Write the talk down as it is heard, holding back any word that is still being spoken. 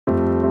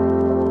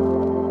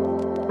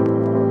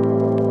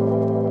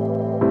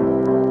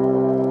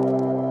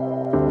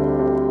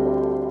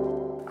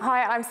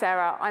I'm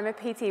Sarah. I'm a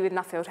PT with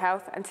Nuffield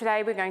Health, and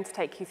today we're going to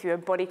take you through a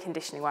body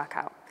conditioning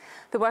workout.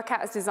 The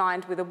workout is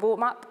designed with a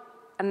warm-up,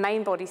 a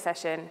main body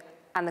session,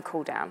 and the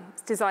cool-down.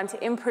 It's designed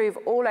to improve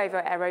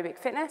all-over aerobic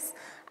fitness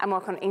and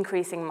work on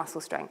increasing muscle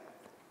strength.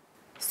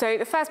 So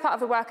the first part of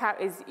the workout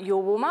is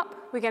your warm-up.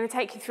 We're going to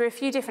take you through a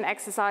few different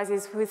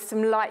exercises with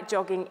some light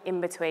jogging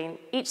in between.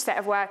 Each set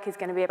of work is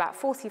going to be about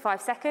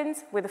 45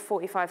 seconds with a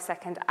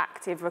 45-second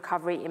active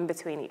recovery in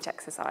between each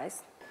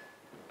exercise.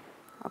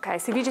 Okay,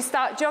 so if you just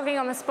start jogging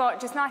on the spot,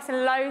 just nice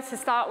and low to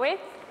start with,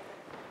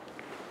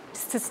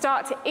 just to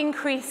start to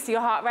increase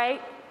your heart rate,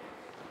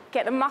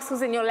 get the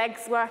muscles in your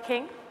legs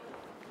working.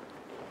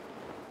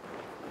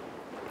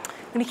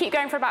 I'm going to keep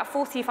going for about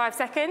 45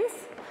 seconds,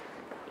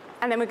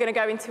 and then we're going to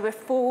go into a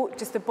full,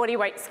 just a body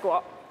weight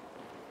squat.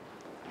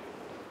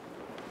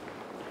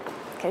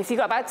 Okay, so you've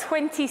got about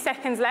 20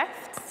 seconds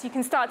left, so you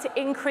can start to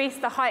increase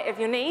the height of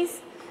your knees,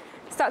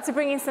 start to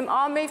bring in some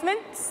arm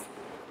movements.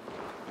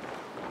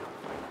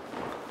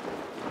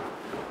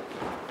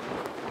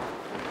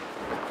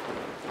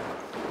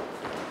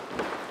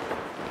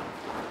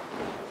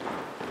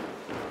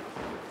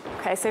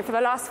 Okay, so for the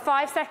last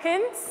 5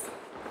 seconds,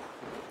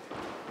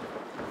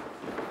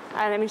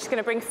 and then we're just going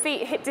to bring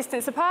feet hip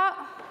distance apart,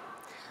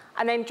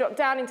 and then drop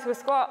down into a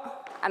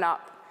squat and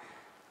up.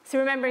 So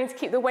remembering to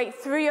keep the weight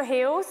through your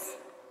heels,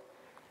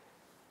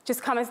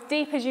 just come as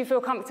deep as you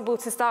feel comfortable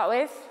to start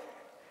with,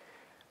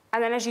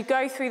 and then as you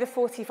go through the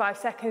 45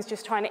 seconds,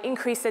 just trying to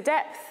increase the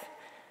depth,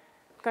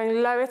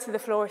 going lower to the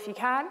floor if you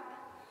can.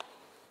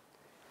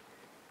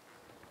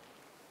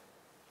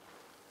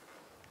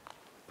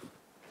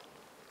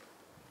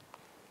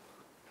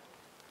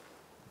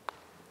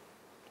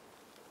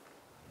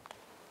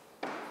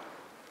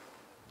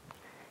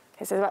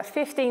 Okay, so there's about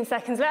 15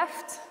 seconds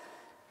left.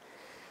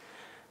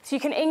 So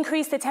you can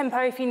increase the tempo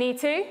if you need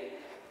to,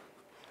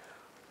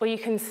 or you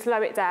can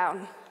slow it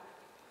down.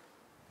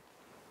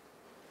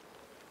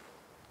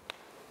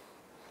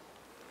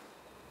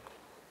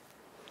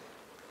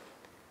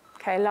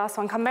 Okay, last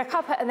one, come back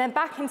up and then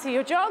back into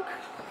your jog.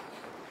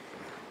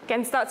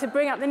 Again, start to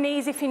bring up the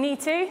knees if you need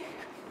to.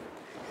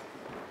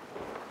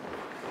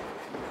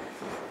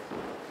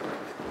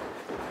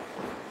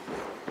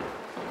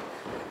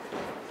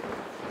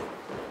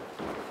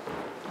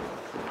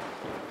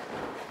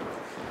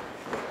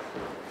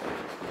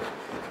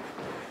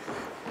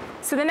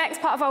 So the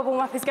next part of our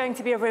warm-up is going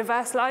to be a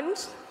reverse lunge.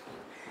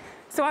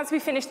 So once we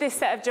finish this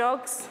set of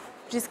jogs,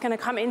 we're just going to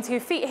come into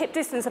feet hip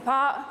distance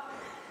apart,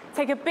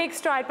 take a big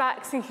stride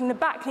back, sinking the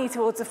back knee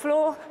towards the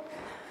floor,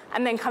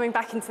 and then coming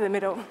back into the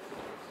middle.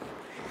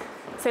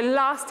 So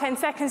last 10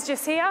 seconds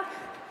just here.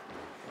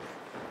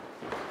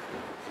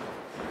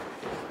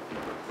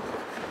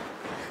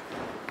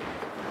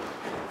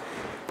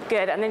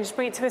 Good, and then just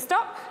bring it to a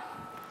stop.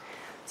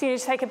 So you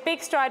just take a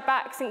big stride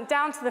back, sink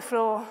down to the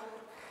floor,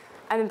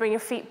 and then bring your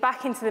feet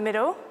back into the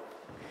middle.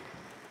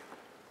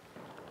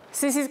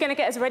 So this is going to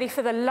get us ready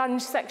for the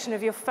lunge section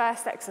of your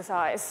first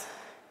exercise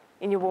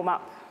in your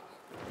warm-up.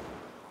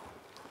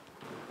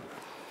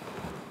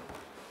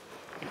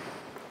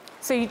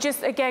 So you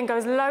just, again, go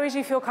as low as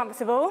you feel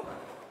comfortable.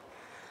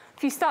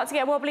 If you start to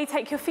get wobbly,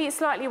 take your feet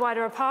slightly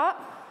wider apart,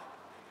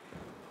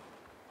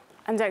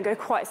 and don't go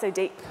quite so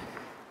deep.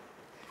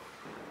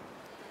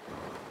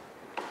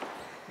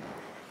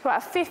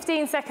 About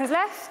 15 seconds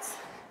left.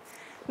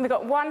 And we've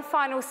got one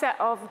final set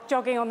of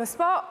jogging on the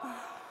spot,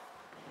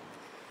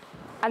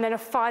 and then a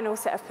final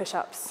set of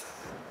push-ups.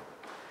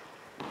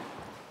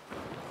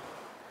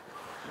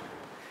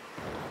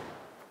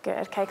 Good,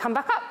 okay, come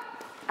back up,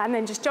 and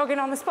then just jogging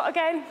on the spot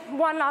again,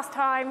 one last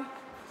time.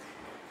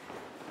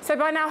 So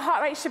by now,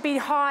 heart rate should be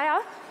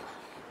higher.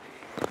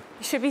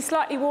 You should be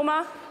slightly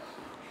warmer,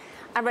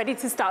 and ready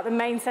to start the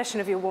main session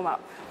of your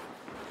warm-up.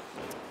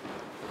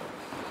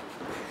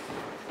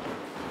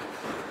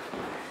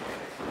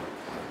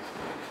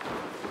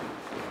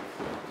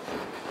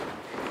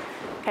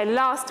 Okay,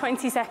 last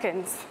 20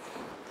 seconds.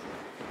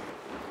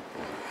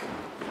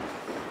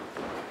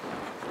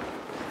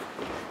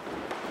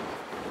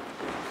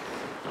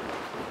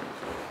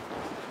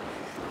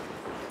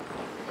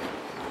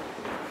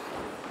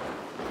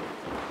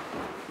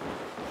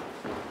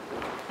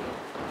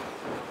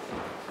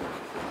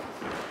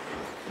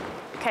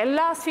 Okay,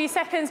 last few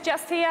seconds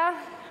just here,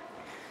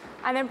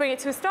 and then bring it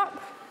to a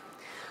stop.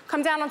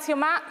 Come down onto your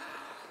mat.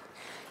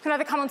 You can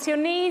either come onto your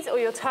knees or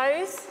your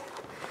toes.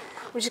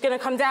 We're just going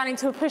to come down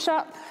into a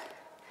push-up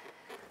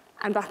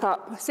and back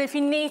up. So if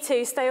you need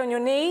to, stay on your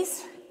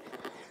knees,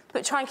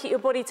 but try and keep your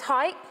body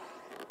tight,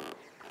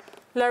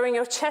 lowering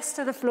your chest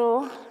to the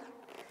floor,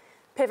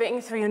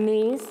 pivoting through your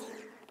knees.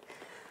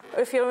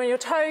 Or if you're on your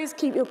toes,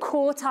 keep your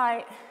core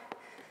tight,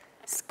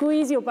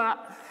 squeeze your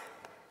butt,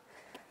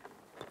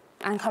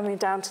 and coming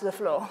down to the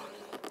floor.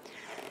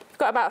 We've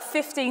got about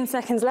 15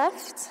 seconds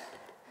left.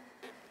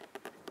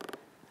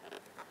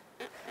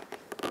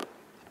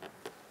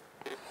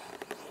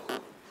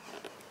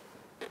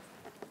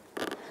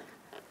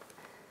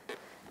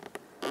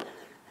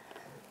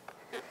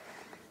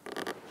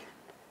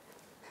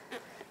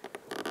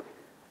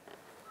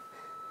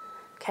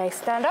 Okay,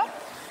 stand up.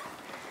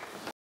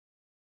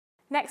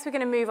 Next, we're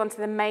going to move on to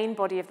the main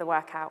body of the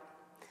workout.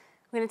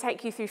 We're going to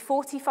take you through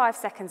 45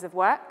 seconds of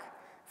work,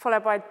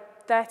 followed by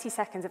 30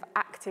 seconds of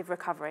active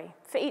recovery.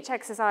 For each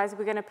exercise,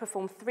 we're going to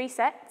perform 3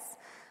 sets,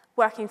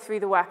 working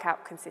through the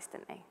workout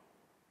consistently.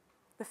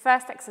 The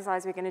first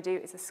exercise we're going to do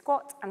is a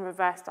squat and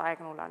reverse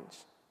diagonal lunge.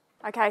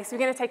 Okay, so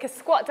we're going to take a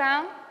squat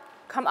down,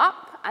 come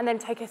up, and then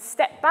take a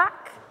step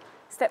back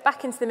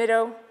into the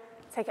middle,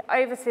 take it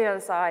over to the other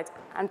side,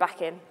 and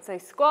back in. So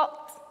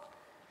squat,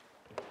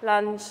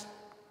 lunge,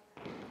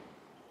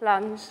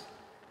 lunge,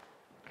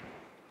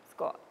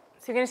 squat.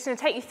 So we're just going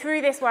to take you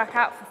through this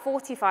workout for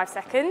 45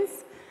 seconds.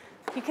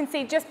 You can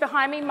see just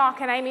behind me,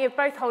 Mark and Amy are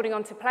both holding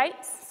onto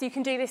plates. So you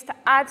can do this to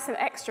add some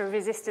extra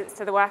resistance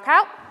to the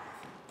workout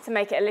to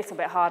make it a little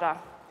bit harder.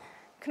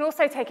 You can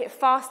also take it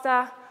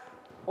faster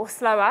or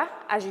slower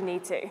as you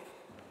need to.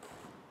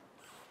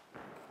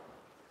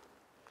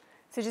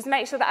 So just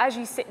make sure that as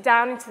you sit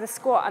down into the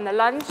squat and the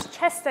lunge,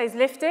 chest stays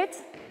lifted,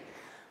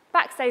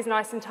 back stays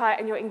nice and tight,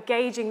 and you're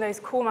engaging those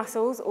core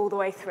muscles all the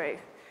way through.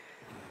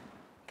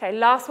 Okay,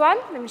 last one.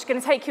 I'm just going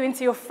to take you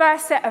into your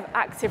first set of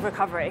active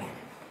recovery.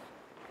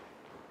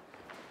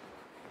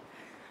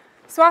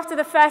 So after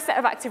the first set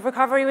of active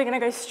recovery, we're going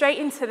to go straight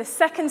into the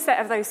second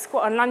set of those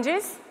squat and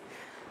lunges.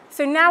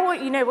 So now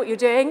you know what you're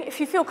doing. If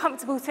you feel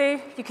comfortable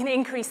to, you can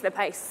increase the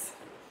pace.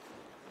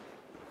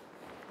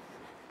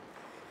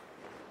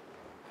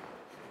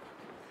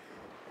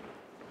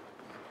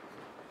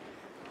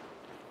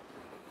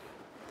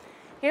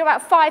 You've got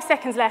about 5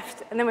 seconds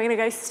left, and then we're going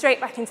to go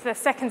straight back into the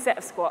second set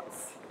of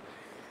squats.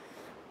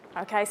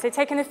 Okay, so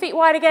taking the feet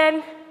wide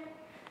again.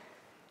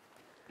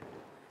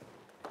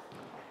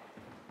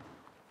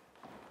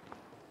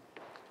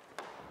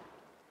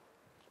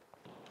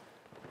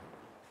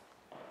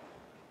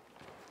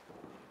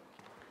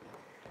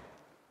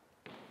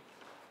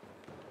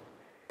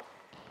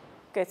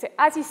 Good, so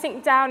as you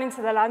sink down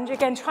into the lunge,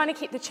 again, trying to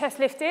keep the chest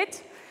lifted,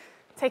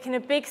 taking a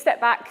big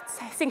step back,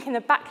 sinking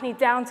the back knee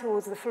down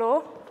towards the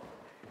floor.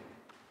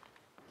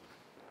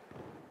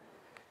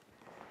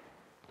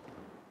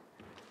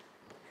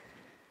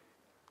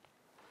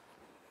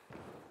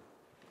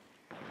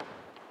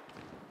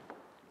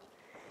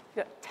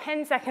 You've got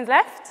 10 seconds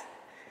left.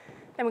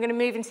 Then we're going to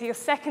move into your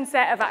second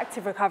set of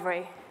active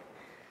recovery.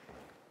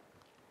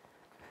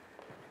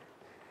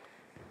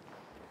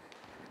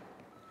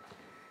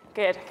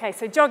 Good, okay,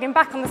 so jogging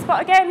back on the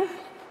spot again.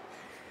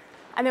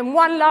 And then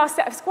one last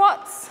set of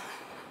squats.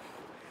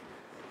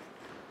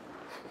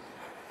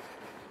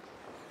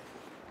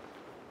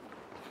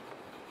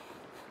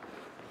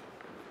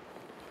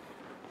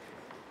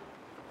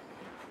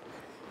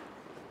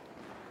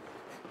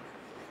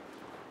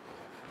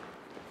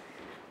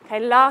 Okay,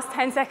 last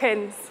 10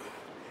 seconds.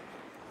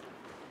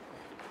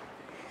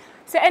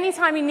 So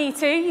anytime you need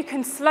to, you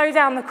can slow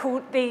down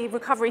the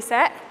recovery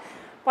set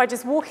by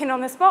just walking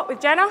on the spot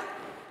with Jenna.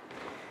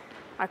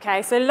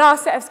 Okay, so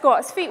last set of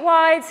squats, feet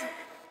wide,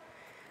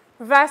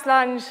 reverse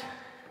lunge,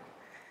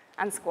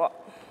 and squat.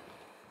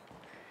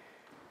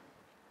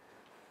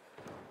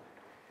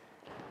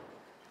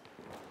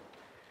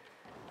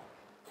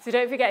 So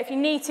don't forget, if you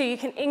need to, you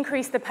can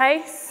increase the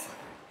pace.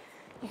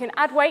 You can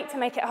add weight to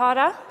make it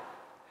harder,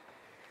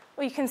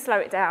 or you can slow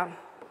it down.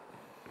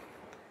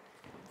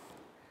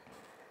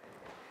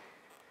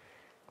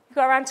 We've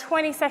got around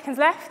 20 seconds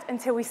left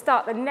until we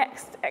start the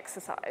next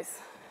exercise.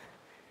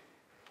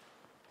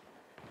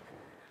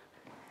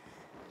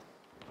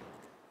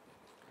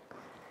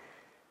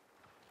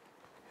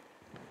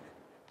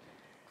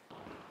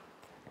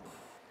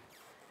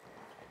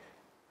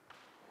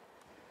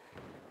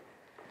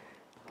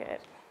 Good.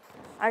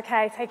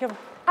 Okay, take your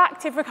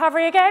active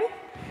recovery again.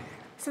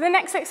 So the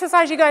next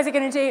exercise you guys are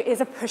going to do is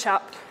a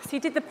push-up. So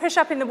you did the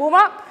push-up in the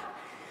warm-up.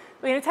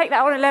 We're going to take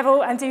that on a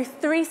level and do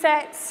 3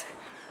 sets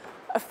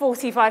of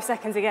 45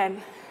 seconds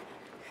again.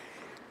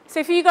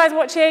 So for you guys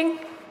watching,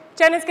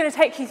 Jenna's going to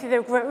take you through the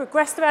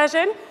regressed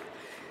version,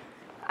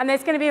 and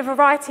there's going to be a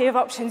variety of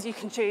options you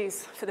can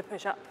choose for the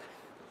push-up.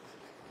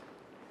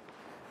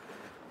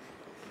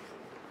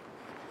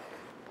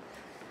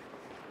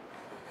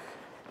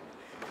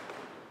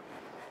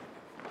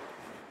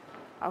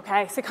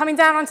 Okay, so coming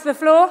down onto the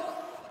floor,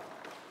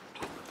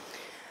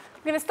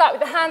 we're going to start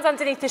with the hands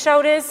underneath the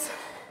shoulders,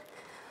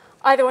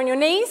 either on your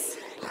knees,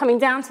 coming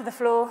down to the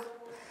floor,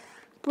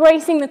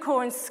 bracing the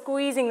core and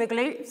squeezing the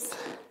glutes.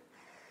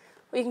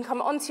 Or you can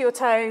come onto your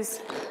toes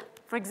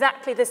for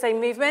exactly the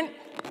same movement,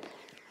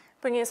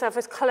 bringing yourself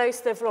as close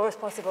to the floor as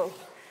possible.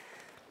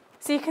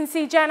 So you can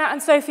see Jenna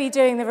and Sophie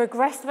doing the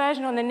regressed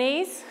version on the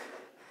knees.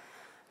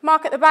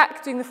 Mark at the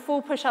back doing the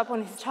full push-up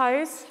on his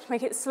toes to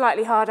make it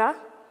slightly harder.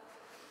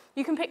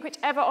 You can pick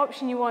whichever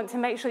option you want to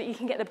make sure that you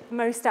can get the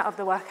most out of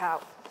the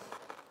workout.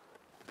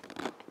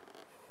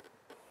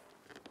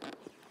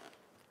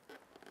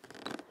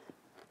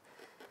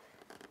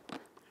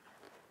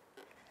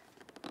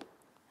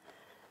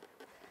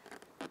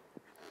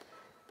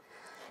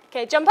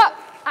 Okay, jump up,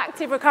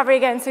 active recovery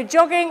again. So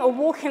jogging or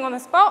walking on the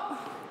spot.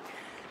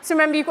 So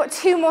remember, you've got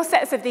 2 more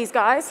sets of these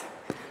guys.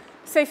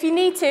 So if you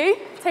need to,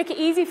 take it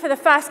easy for the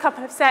first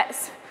couple of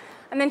sets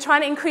and then try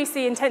and increase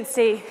the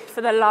intensity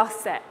for the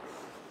last set.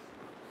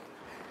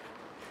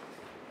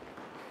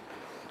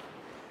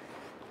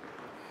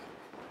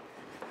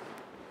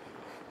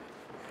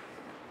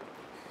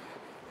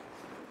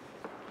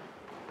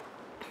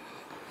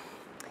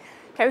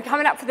 Okay, we're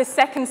coming up for the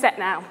second set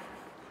now.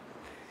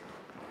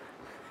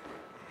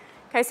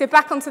 Okay, so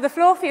back onto the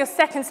floor for your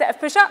second set of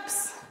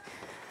push-ups.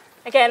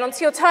 Again,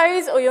 onto your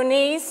toes or your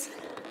knees.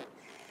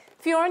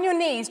 If you're on your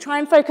knees, try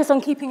and focus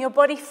on keeping your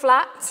body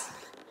flat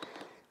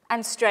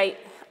and straight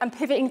and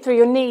pivoting through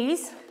your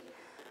knees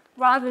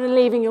rather than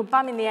leaving your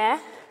bum in the air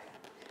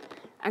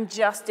and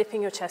just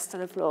dipping your chest to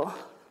the floor.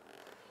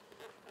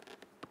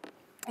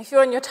 If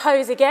you're on your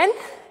toes again,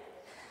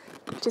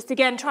 just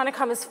again trying to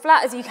come as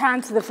flat as you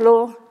can to the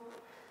floor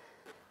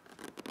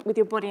with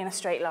your body in a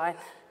straight line.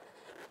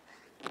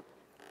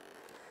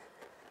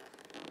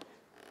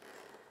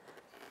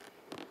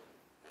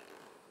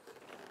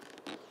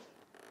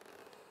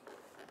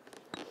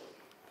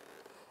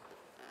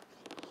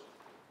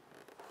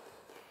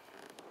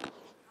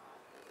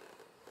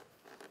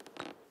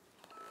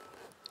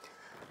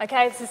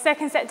 Okay, it's the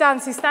second set done,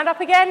 so stand up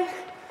again,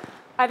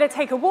 either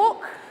take a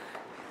walk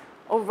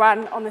or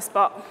run on the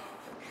spot.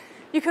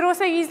 You could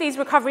also use these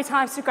recovery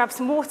times to grab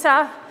some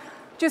water,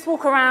 just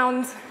walk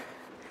around,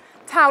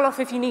 towel off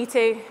if you need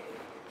to.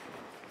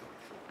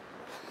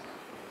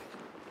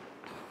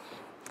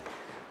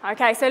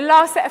 Okay, so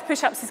last set of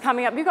push-ups is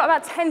coming up. We've got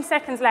about 10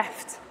 seconds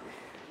left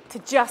to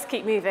just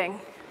keep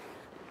moving.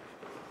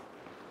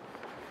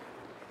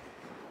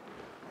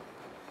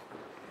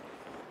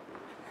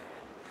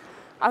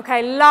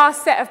 Okay,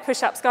 last set of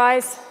push-ups,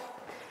 guys.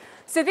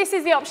 So this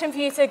is the option for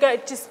you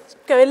to just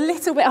go a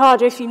little bit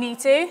harder if you need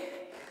to,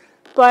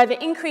 by either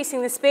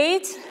increasing the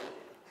speed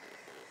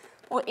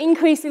or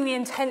increasing the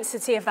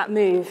intensity of that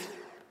move.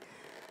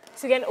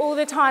 So again, all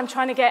the time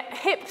trying to get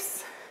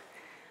hips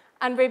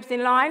and ribs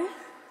in line.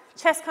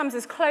 Chest comes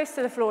as close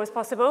to the floor as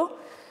possible.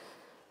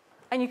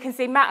 And you can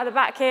see Matt at the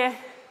back here,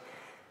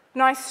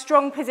 nice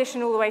strong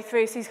position all the way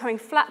through, so he's coming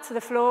flat to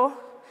the floor,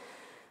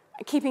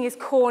 keeping his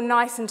core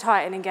nice and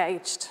tight and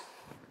engaged.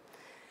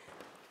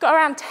 Got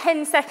around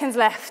 10 seconds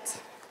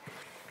left.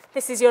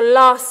 This is your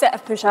last set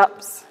of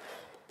push-ups.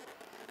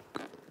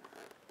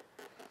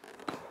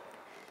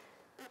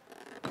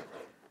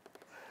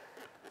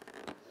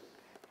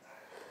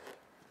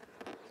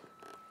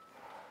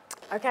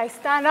 Okay,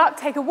 stand up,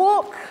 take a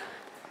walk,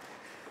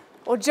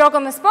 or jog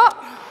on the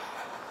spot.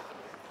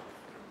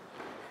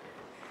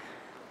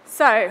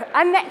 So,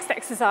 our next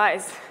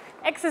exercise,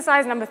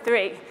 exercise number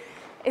 3,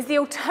 is the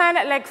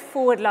alternate leg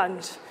forward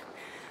lunge.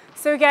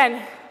 So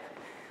again,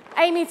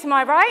 Amy to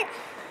my right,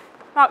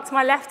 Mark to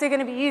my left are going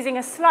to be using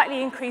a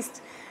slightly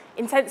increased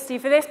intensity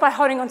for this by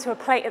holding onto a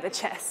plate at the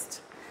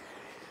chest.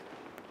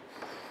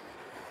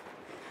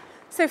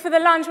 So for the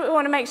lunge, what we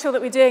want to make sure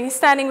that we're doing is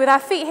standing with our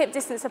feet hip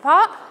distance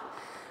apart.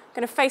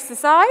 Going to face the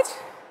side,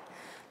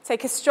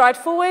 take a stride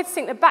forward,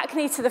 sink the back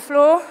knee to the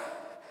floor,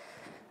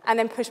 and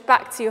then push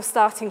back to your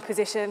starting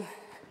position.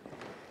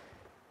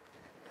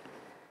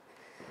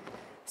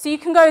 So you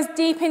can go as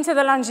deep into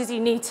the lunge as you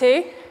need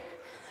to,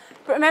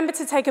 but remember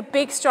to take a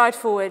big stride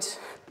forward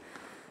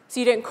so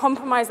you don't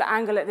compromise the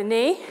angle at the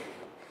knee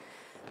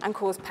and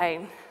cause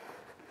pain.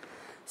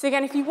 So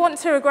again, if you want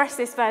to regress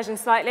this version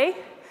slightly,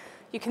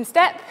 you can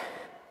step,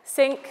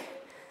 sink,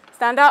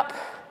 stand up,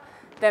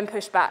 then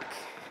push back.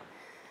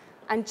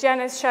 And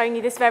Jenna's showing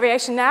you this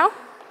variation now.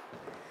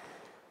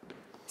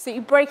 So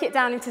you break it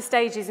down into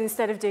stages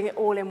instead of doing it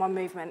all in one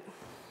movement.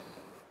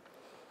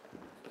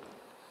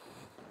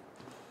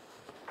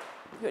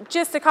 You've got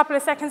just a couple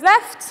of seconds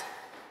left.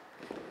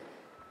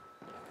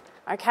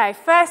 Okay,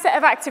 first set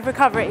of active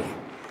recovery.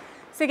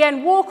 So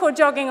again, walk or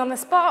jogging on the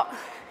spot.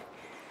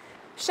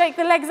 Shake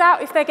the legs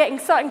out if they're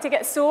starting to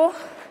get sore.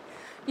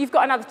 You've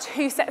got another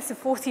 2 sets of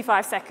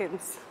 45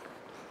 seconds.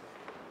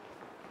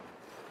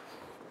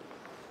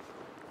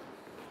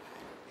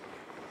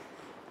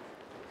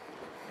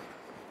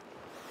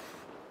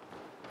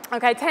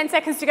 Okay, 10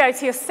 seconds to go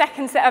to your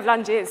second set of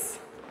lunges.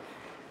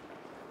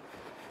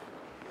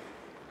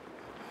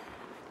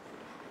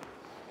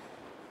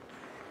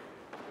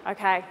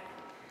 Okay,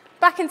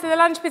 back into the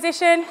lunge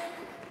position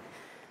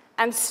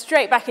and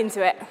straight back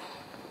into it.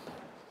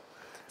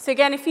 So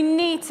again, if you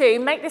need to,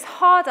 make this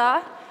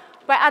harder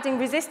by adding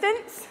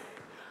resistance,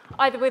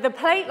 either with a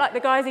plate like the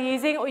guys are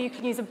using, or you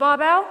can use a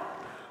barbell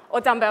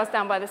or dumbbells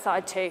down by the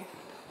side too.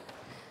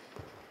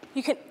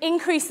 You can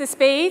increase the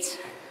speed.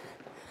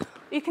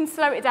 You can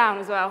slow it down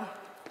as well.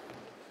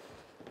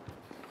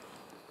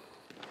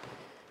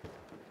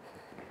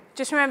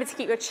 Just remember to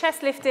keep your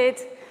chest lifted.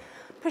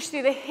 Push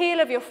through the heel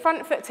of your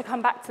front foot to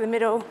come back to the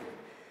middle.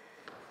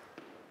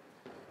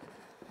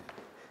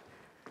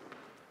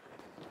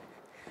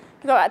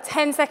 You've got about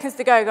 10 seconds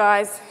to go,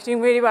 guys. You're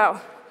doing really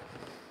well.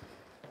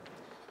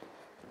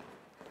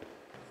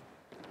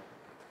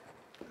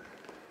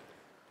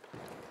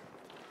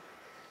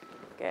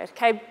 Good.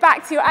 Okay,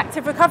 back to your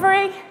active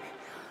recovery.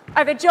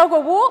 Either jog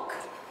or walk.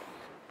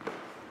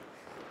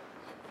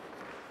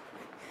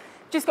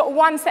 Just got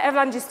one set of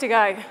lunges to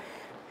go.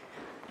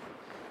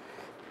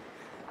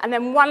 And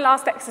then one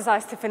last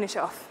exercise to finish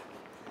off.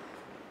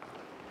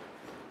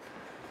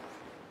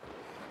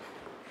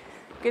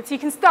 Good, so you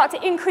can start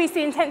to increase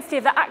the intensity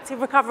of the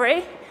active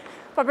recovery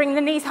by bringing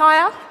the knees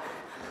higher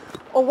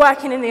or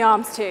working in the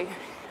arms too.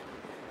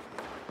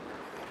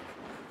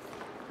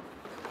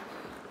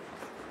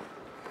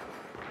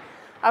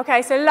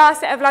 Okay, so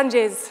last set of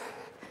lunges.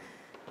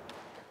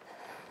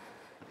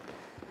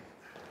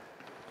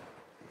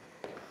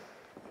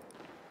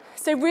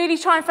 So really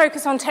try and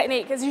focus on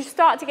technique. As you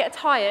start to get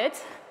tired,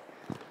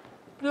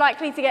 you're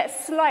likely to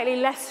get slightly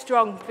less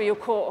strong for your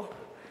core.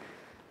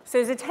 So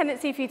there's a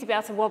tendency for you to be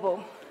able to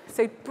wobble.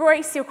 So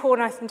brace your core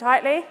nice and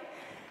tightly.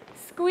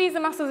 Squeeze the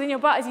muscles in your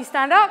butt as you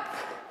stand up.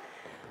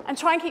 And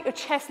try and keep your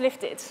chest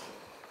lifted.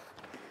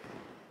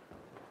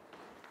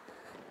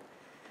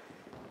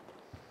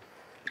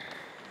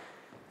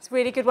 It's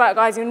really good work,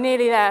 guys. You're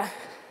nearly there.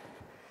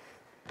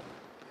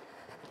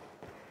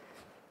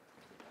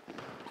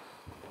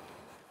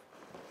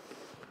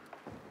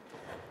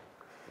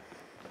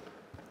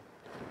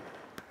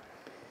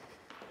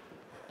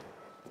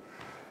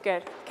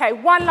 Good. Okay,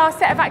 one last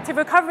set of active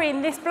recovery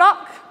in this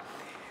block,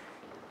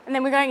 and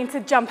then we're going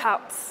into jump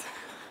outs.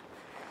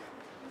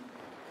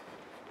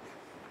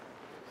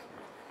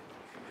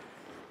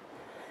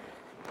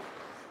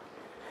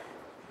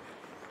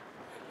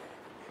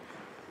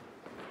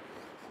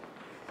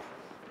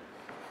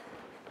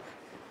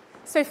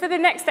 So for the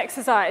next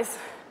exercise,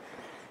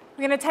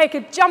 we're going to take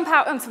a jump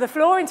out onto the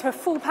floor into a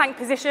full plank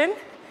position,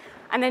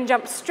 and then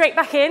jump straight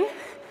back in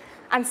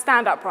and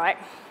stand upright.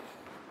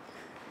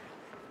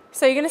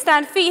 So you're going to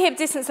stand feet hip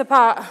distance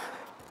apart,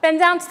 bend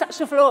down to touch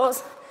the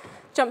floors,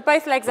 jump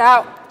both legs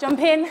out, jump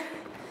in,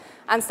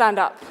 and stand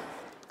up.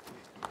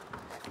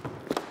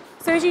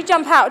 So as you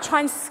jump out,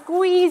 try and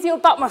squeeze your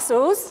butt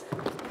muscles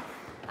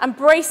and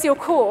brace your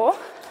core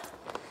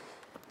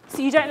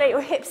so you don't let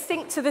your hips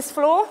sink to this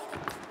floor.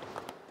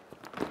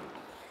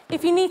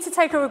 If you need to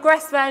take a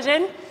regress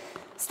version,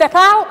 step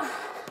out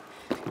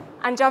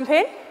and jump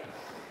in,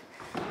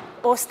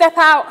 or step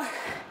out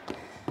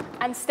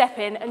and step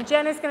in. And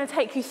Jenna's going to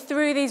take you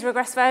through these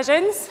regress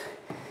versions,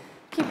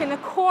 keeping the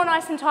core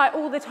nice and tight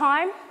all the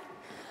time,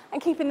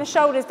 and keeping the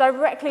shoulders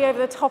directly over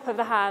the top of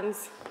the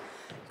hands.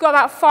 Got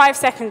about 5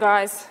 seconds,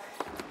 guys.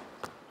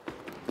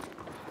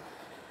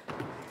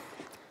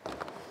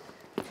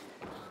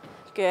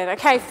 Good,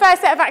 okay,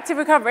 first set of active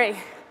recovery.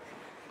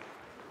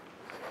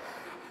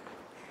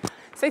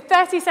 So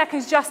 30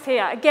 seconds just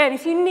here. Again,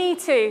 if you need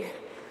to,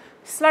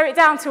 slow it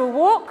down to a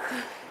walk,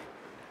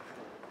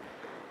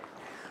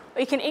 or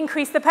you can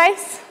increase the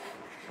pace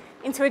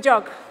into a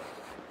jog.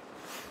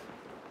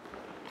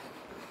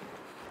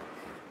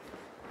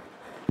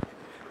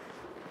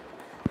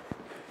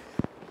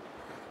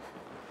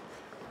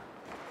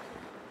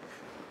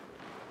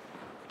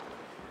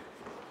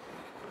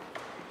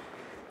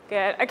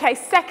 Good, okay,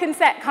 second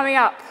set coming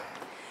up.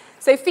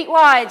 So feet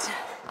wide,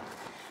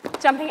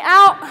 jumping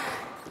out,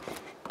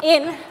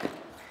 in,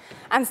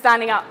 and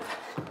standing up.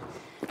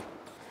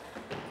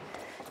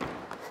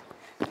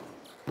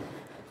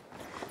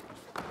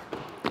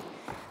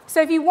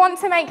 So if you want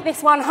to make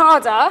this one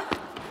harder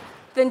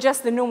than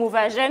just the normal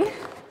version,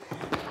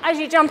 as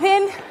you jump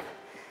in,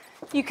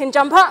 you can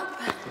jump up,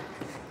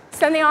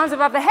 send the arms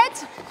above the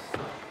head,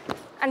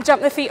 and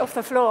jump the feet off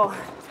the floor.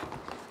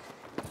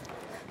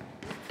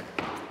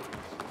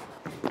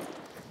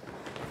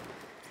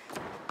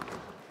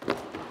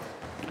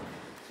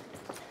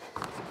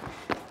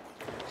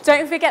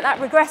 Don't forget that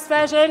regress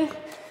version,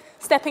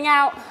 stepping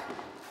out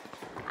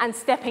and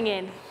stepping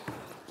in.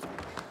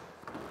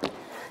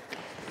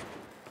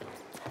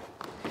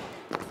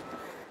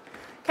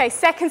 Okay,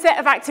 second set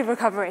of active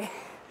recovery.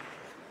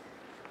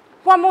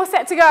 One more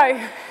set to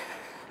go,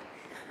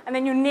 and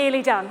then you're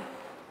nearly done.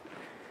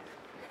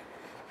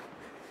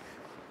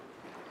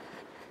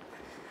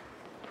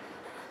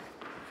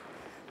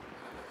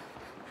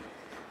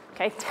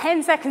 Okay,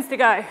 10 seconds to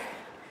go.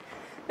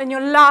 Then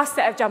your last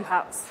set of jump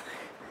outs.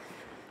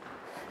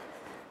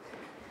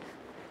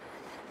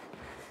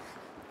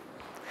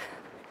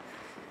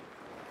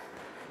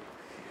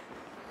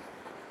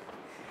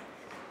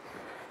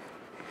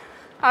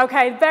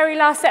 Okay, very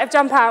last set of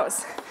jump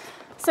outs.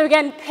 So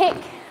again, pick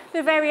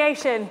the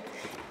variation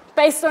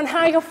based on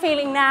how you're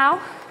feeling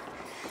now.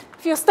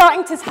 If you're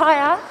starting to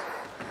tire,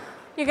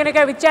 you're going to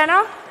go with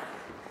Jenna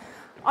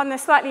on the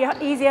slightly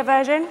easier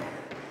version.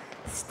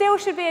 Still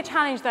should be a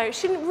challenge though. It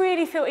shouldn't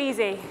really feel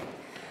easy.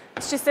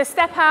 It's just a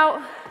step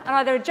out and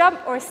either a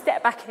jump or a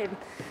step back in.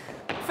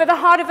 For the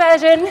harder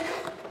version,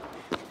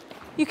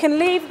 you can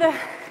leave the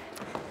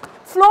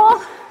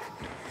floor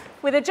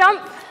with a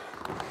jump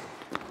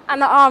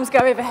and the arms go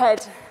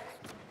overhead.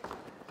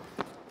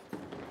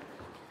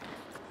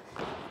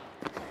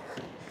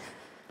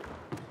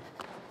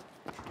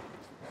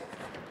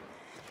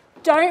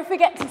 Don't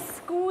forget to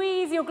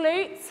squeeze your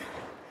glutes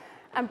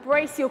and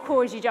brace your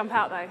core as you jump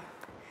out though.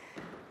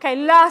 Okay,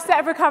 last set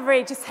of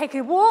recovery, just take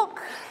a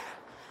walk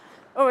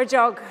or a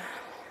jog.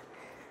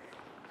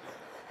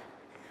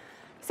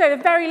 So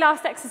the very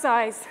last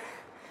exercise,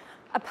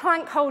 a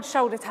plank hold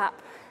shoulder tap.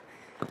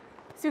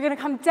 So you're going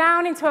to come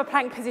down into a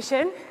plank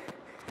position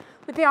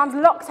with the arms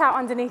locked out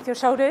underneath your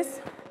shoulders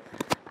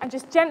and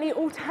just gently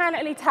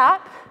alternately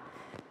tap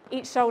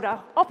each shoulder,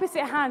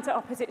 opposite hand to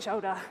opposite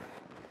shoulder.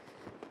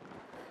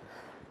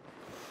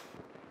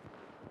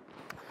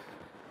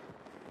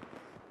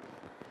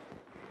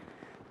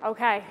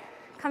 Okay,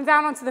 come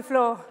down onto the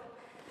floor.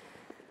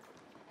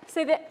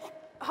 So the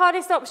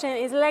hardest option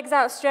is legs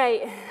out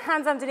straight,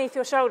 hands underneath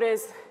your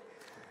shoulders,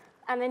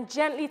 and then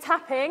gently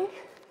tapping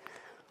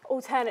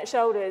alternate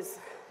shoulders.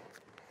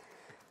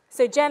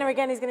 So Jenna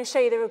again is going to show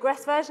you the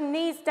regress version,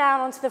 knees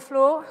down onto the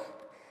floor,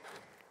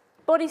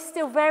 body's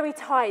still very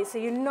tight, so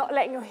you're not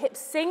letting your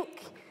hips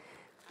sink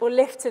or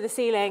lift to the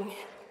ceiling.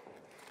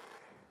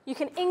 You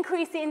can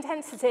increase the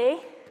intensity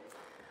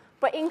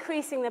by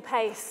increasing the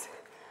pace,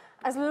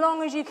 as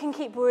long as you can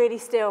keep really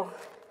still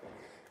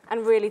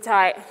and really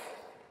tight.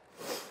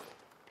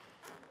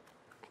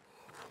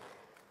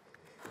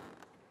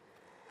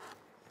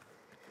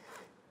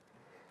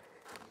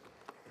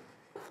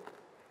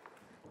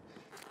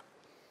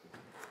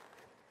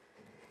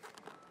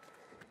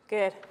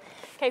 Good.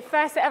 Okay,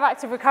 first set of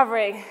active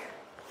recovery.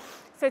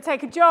 So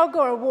take a jog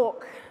or a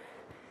walk.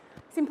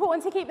 It's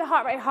important to keep the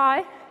heart rate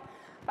high,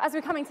 but as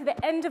we're coming to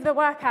the end of the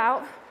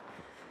workout,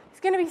 it's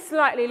going to be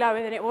slightly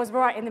lower than it was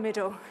right in the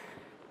middle.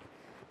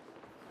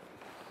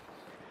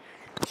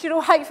 You should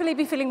all hopefully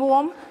be feeling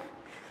warm,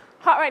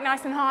 heart rate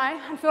nice and high,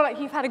 and feel like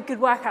you've had a good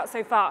workout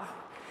so far.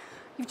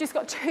 You've just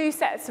got 2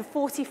 sets of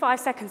 45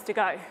 seconds to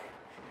go.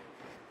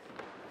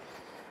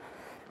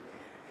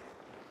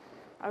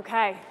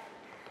 Okay.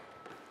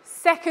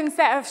 Second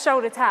set of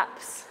shoulder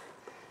taps.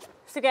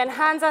 So again,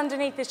 hands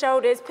underneath the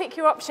shoulders. Pick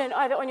your option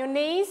either on your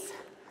knees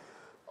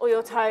or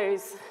your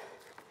toes.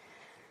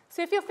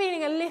 So if you're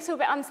feeling a little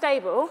bit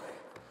unstable,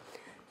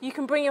 you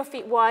can bring your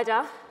feet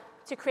wider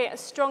to create a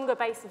stronger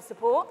base of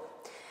support.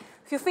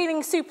 If you're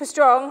feeling super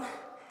strong,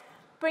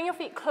 bring your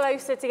feet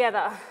closer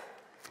together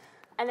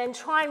and then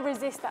try and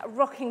resist that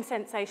rocking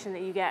sensation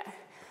that you get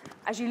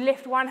as you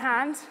lift one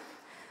hand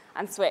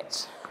and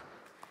switch.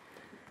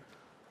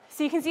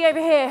 So you can see over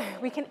here,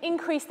 we can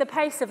increase the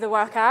pace of the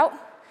workout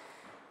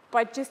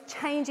by just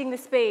changing the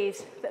speed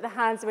that the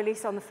hands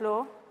release on the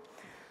floor.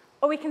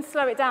 Or we can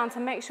slow it down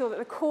to make sure that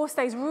the core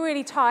stays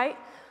really tight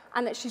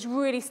and that she's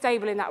really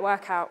stable in that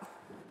workout.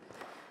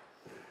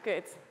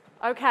 Good.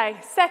 Okay,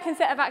 second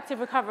set of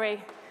active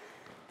recovery.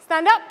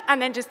 Stand up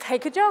and then just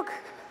take a jog.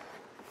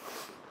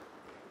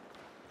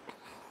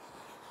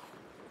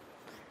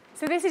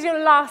 So this is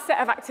your last set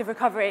of active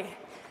recovery.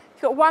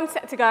 You've got 1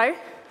 set to go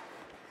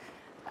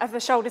of the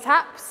shoulder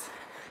taps,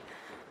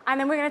 and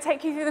then we're going to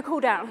take you through the cool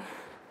down.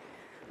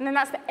 And then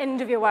that's the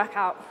end of your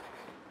workout.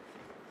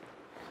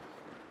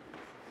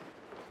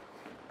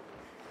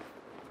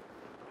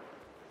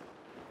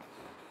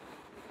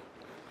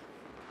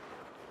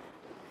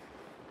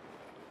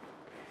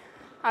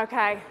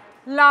 Okay,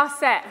 last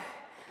set.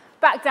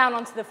 Back down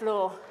onto the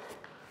floor.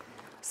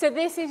 So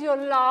this is your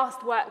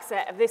last work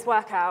set of this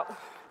workout.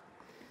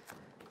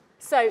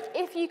 So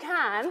if you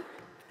can,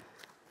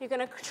 you're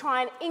going to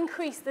try and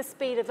increase the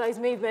speed of those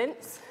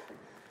movements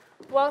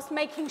whilst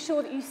making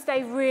sure that you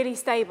stay really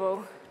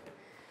stable.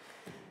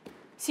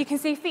 So you can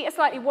see feet are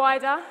slightly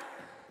wider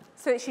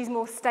so that she's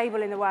more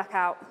stable in the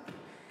workout.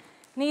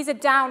 Knees are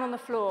down on the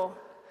floor.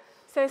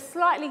 So a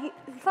slightly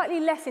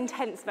less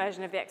intense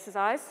version of the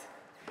exercise.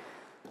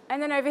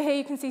 And then over here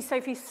you can see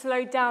Sophie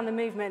slowed down the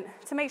movement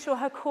to make sure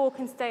her core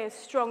can stay as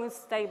strong and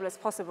stable as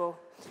possible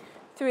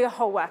through the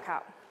whole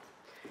workout.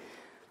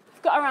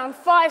 We've got around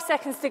 5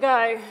 seconds to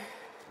go.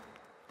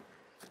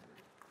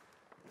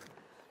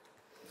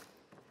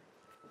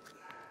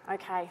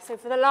 Okay, so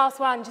for the last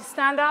one, just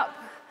stand up,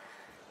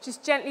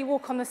 just gently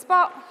walk on the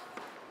spot.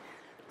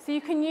 So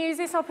you can use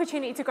this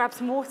opportunity to grab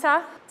some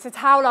water, to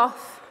towel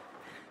off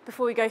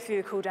before we go through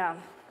the cool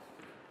down.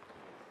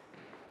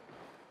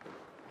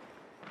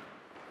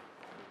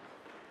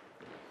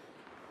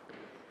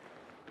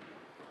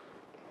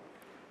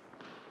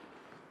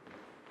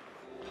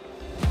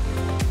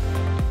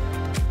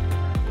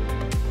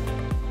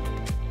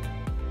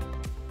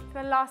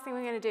 The last thing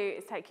we're going to do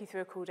is take you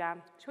through a cool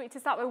down. Just want you to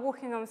start by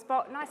walking on the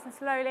spot, nice and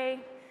slowly,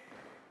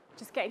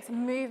 just getting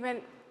some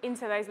movement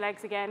into those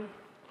legs again.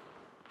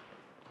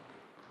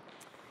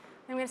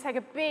 Then we're going to take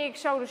a big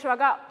shoulder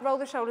shrug up, roll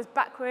the shoulders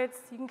backwards.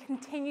 You can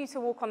continue to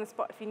walk on the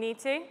spot if you need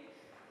to.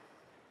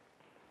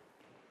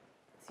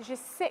 So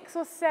just 6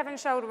 or 7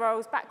 shoulder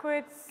rolls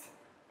backwards.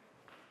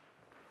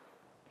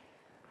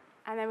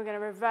 And then we're going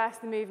to reverse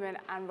the movement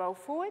and roll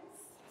forwards.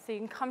 So you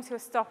can come to a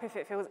stop if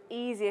it feels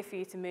easier for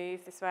you to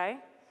move this way.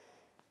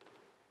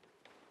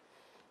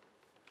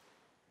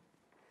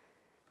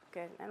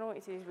 Good, and all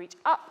you do is reach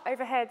up,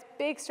 overhead,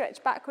 big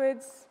stretch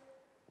backwards.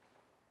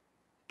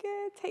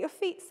 Good, take your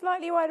feet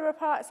slightly wider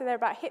apart so they're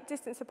about hip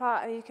distance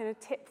apart, and you can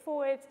tip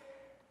forward,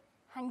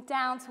 hang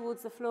down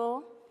towards the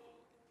floor.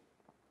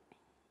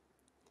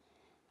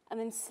 And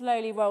then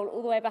slowly roll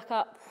all the way back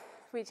up,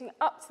 reaching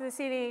up to the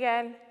ceiling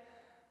again,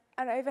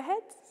 and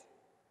overhead.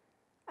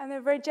 And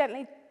then very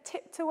gently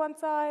tip to one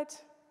side.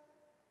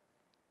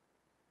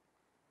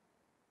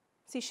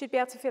 So you should be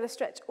able to feel a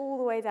stretch all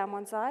the way down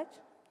one side.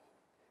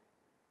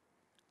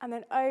 And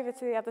then over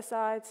to the other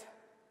side.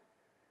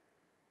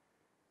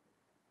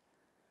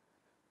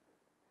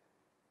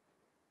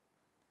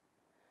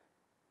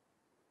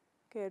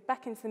 Good,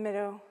 back into the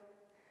middle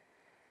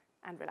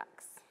and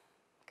relax.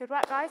 Good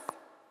work, guys.